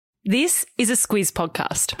This is a Squiz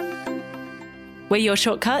podcast. We're your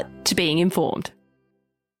shortcut to being informed.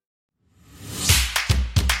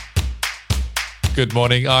 Good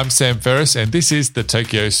morning, I'm Sam Ferris and this is the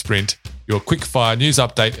Tokyo Sprint, your quick-fire news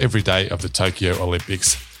update every day of the Tokyo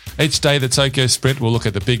Olympics. Each day, the Tokyo Sprint will look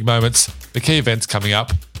at the big moments, the key events coming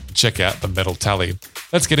up, and check out the medal tally.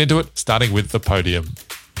 Let's get into it, starting with the podium.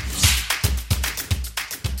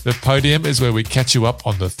 The podium is where we catch you up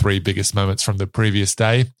on the three biggest moments from the previous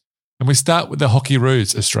day. And we start with the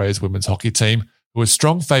Hockeyroos, Australia's women's hockey team, who were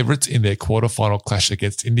strong favourites in their quarter-final clash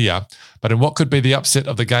against India. But in what could be the upset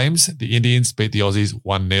of the games, the Indians beat the Aussies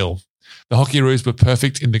 1-0. The Hockeyroos were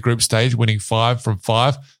perfect in the group stage, winning 5 from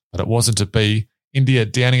 5, but it wasn't to be. India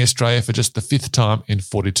downing Australia for just the fifth time in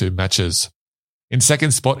 42 matches. In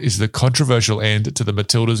second spot is the controversial end to the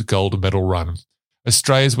Matildas' gold medal run.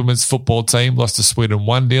 Australia's women's football team lost to Sweden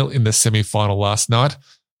 1-0 in the semi-final last night,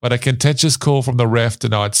 but a contentious call from the ref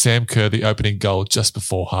denied Sam Kerr the opening goal just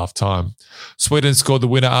before half-time. Sweden scored the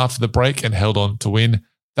winner after the break and held on to win.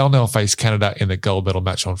 They'll now face Canada in the gold medal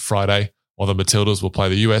match on Friday, while the Matildas will play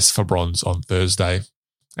the US for bronze on Thursday.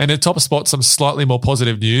 And in top spot, some slightly more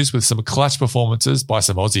positive news with some clutch performances by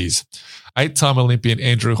some Aussies. 8-time Olympian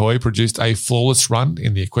Andrew Hoy produced a flawless run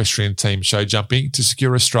in the equestrian team show jumping to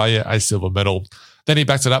secure Australia a silver medal. Then he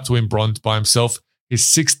backed it up to win bronze by himself, his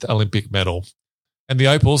 6th Olympic medal. And the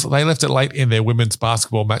Opals, they left it late in their women's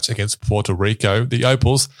basketball match against Puerto Rico. The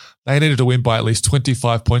Opals, they needed to win by at least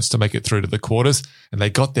 25 points to make it through to the quarters, and they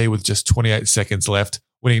got there with just 28 seconds left,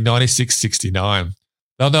 winning 96-69.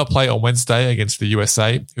 They'll now play on Wednesday against the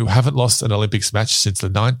USA, who haven't lost an Olympics match since the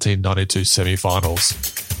 1992 semi-finals.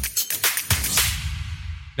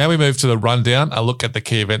 Now we move to the rundown, a look at the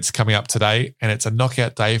key events coming up today, and it's a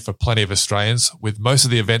knockout day for plenty of Australians, with most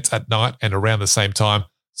of the events at night and around the same time,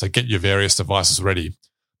 so get your various devices ready.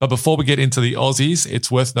 But before we get into the Aussies, it's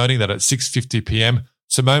worth noting that at 6:50 p.m,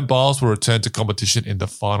 Simone Biles will return to competition in the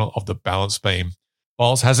final of the balance beam.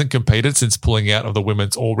 Biles hasn't competed since pulling out of the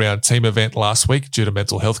women's all-round team event last week due to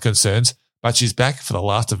mental health concerns, but she's back for the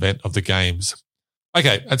last event of the Games.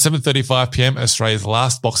 Okay, at 7:35 p.m, Australia's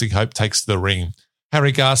last boxing hope takes to the ring.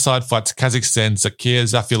 Harry Garside fights Kazakhstan's Zakir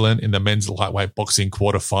Zafulin in the men's lightweight boxing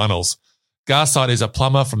quarterfinals. Garside is a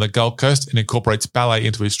plumber from the Gold Coast and incorporates ballet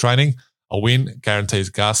into his training. A win guarantees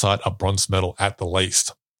Garside a bronze medal at the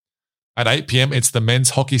least. At 8 p.m, it's the men's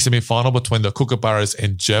hockey semi-final between the Kookaburras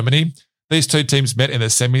and Germany. These two teams met in the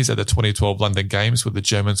semis at the 2012 London Games, where the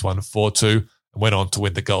Germans won 4-2 and went on to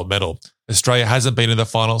win the gold medal. Australia hasn't been in the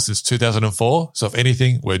final since 2004, so if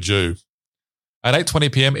anything, we're due. At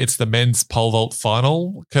 8:20 p.m, it's the men's pole vault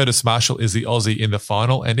final. Curtis Marshall is the Aussie in the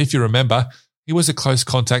final, and if you remember, he was a close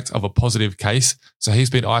contact of a positive case, so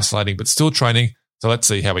he's been isolating but still training, so let's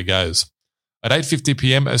see how he goes. At 8:50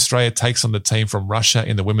 p.m, Australia takes on the team from Russia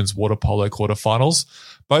in the women's water polo quarterfinals.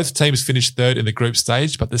 Both teams finished third in the group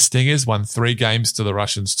stage, but the Stingers won 3 games to the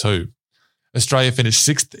Russians 2. Australia finished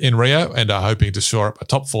 6th in Rio and are hoping to shore up a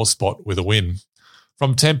top 4 spot with a win.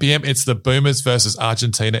 From 10 p.m, it's the Boomers versus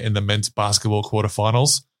Argentina in the men's basketball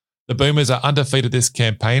quarterfinals. The Boomers are undefeated this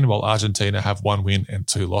campaign, while Argentina have 1 win and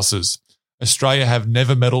 2 losses. Australia have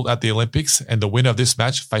never medalled at the Olympics, and the winner of this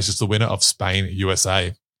match faces the winner of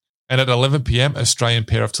Spain-USA. And at 11 p.m, Australian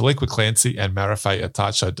pair of Taliqua Clancy and Marifé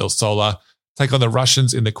Atacho del Solar take on the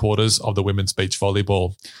Russians in the quarters of the women's beach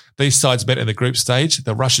volleyball. These sides met in the group stage,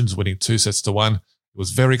 the Russians winning 2-1. It was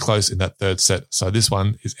very close in that third set, so this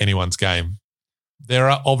one is anyone's game. There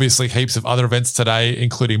are obviously heaps of other events today,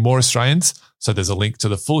 including more Australians, so there's a link to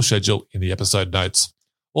the full schedule in the episode notes.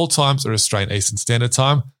 All times are Australian Eastern Standard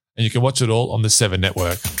Time, and you can watch it all on the 7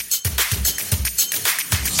 network.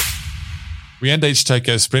 We end each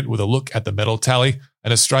Tokyo Sprint with a look at the medal tally,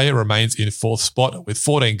 and Australia remains in 4th spot with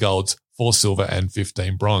 14 golds, 4 silver and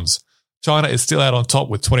 15 bronze. China is still out on top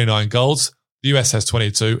with 29 golds, the US has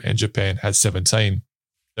 22 and Japan has 17.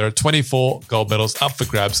 There are 24 gold medals up for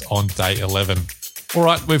grabs on day 11. All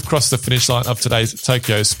right, we've crossed the finish line of today's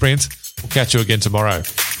Tokyo Sprint. We'll catch you again tomorrow.